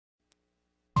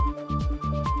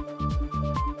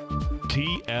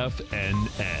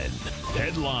TFNN.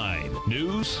 Headline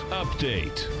News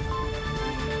Update.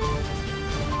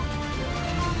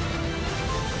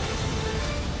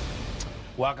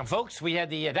 Welcome, folks. We had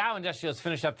the Dow Industrials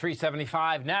finish up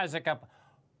 375, NASDAQ up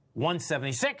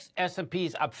 176,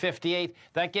 S&P's up 58.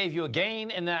 That gave you a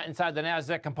gain inside the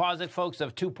NASDAQ composite, folks,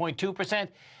 of 2.2%.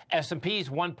 S&P's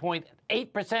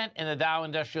 1.8%, and the Dow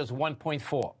Industrials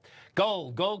 1.4%.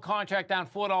 Gold contract down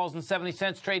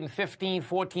 $4.70, trading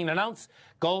 $15.14 an ounce.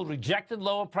 Gold rejected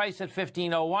lower price at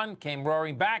 $15.01, came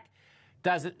roaring back.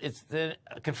 It's the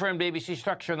confirmed ABC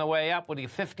structure on the way up with a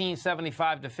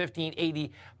 $15.75 to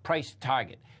 $15.80 price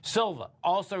target. Silver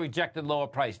also rejected lower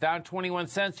price, down 21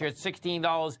 cents here at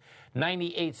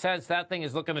 $16.98. That thing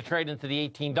is looking to trade into the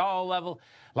 $18 level.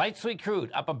 Light sweet crude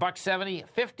up $1.70,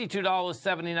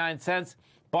 $52.79.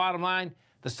 Bottom line,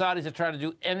 the Saudis are trying to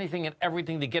do anything and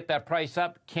everything to get that price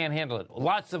up. Can't handle it.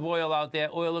 Lots of oil out there.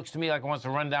 Oil looks to me like it wants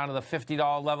to run down to the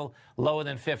 $50 level, lower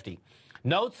than 50.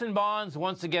 Notes and bonds,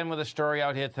 once again, with a story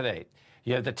out here today.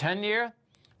 You have the 10-year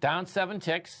down 7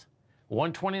 ticks,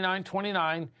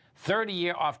 129.29.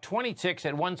 30-year off 20 ticks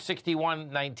at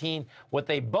 161.19. What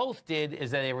they both did is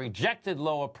that they rejected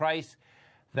lower price.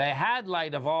 They had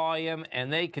lighter volume,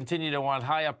 and they continue to want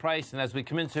higher price. And as we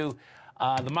come into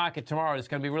the market tomorrow, it's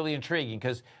going to be really intriguing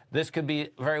because this could be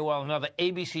very well another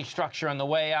ABC structure on the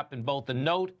way up in both the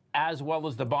note as well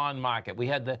as the bond market. We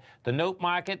had the note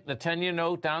market, the 10-year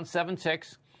note down 7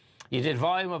 ticks. You did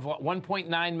volume of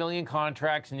 1.9 million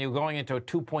contracts, and you're going into a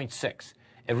 2.6.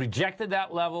 It rejected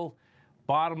that level.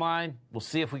 Bottom line, we'll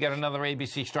see if we get another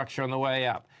ABC structure on the way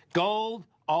up. Gold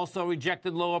also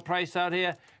rejected lower price out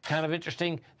here. Kind of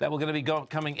interesting that we're going to be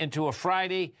coming into a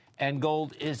Friday, and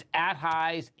gold is at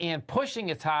highs and pushing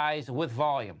its highs with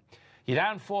volume. You're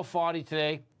down 440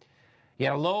 today. You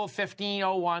had a low of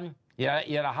 1501. You had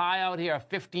a high out here of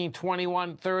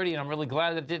 1521.30, and I'm really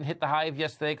glad that it didn't hit the high of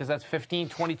yesterday because that's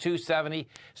 1522.70.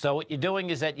 So what you're doing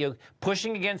is that you're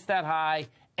pushing against that high,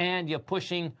 and you're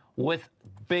pushing with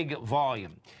big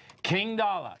volume. King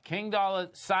dollar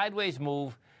sideways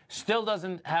move, still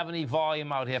doesn't have any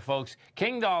volume out here, folks.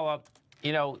 King dollar,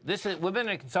 you know, we've been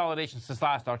in consolidation since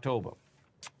last October.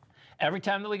 Every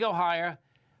time that we go higher,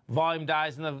 volume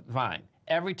dies in the vine.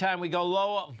 Every time we go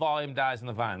lower, volume dies in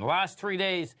the vine. The last 3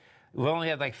 days, we've only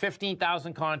had like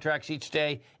 15,000 contracts each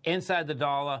day inside the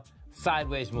dollar,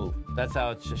 sideways move. That's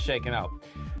how it's shaking out.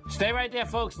 Stay right there,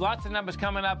 folks. Lots of numbers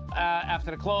coming up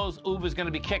after the close. Uber's going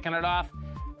to be kicking it off.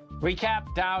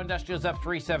 Recap, Dow Industrials up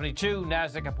 372,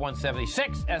 NASDAQ up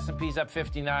 176, S&P's up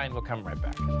 59. We'll come right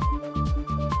back.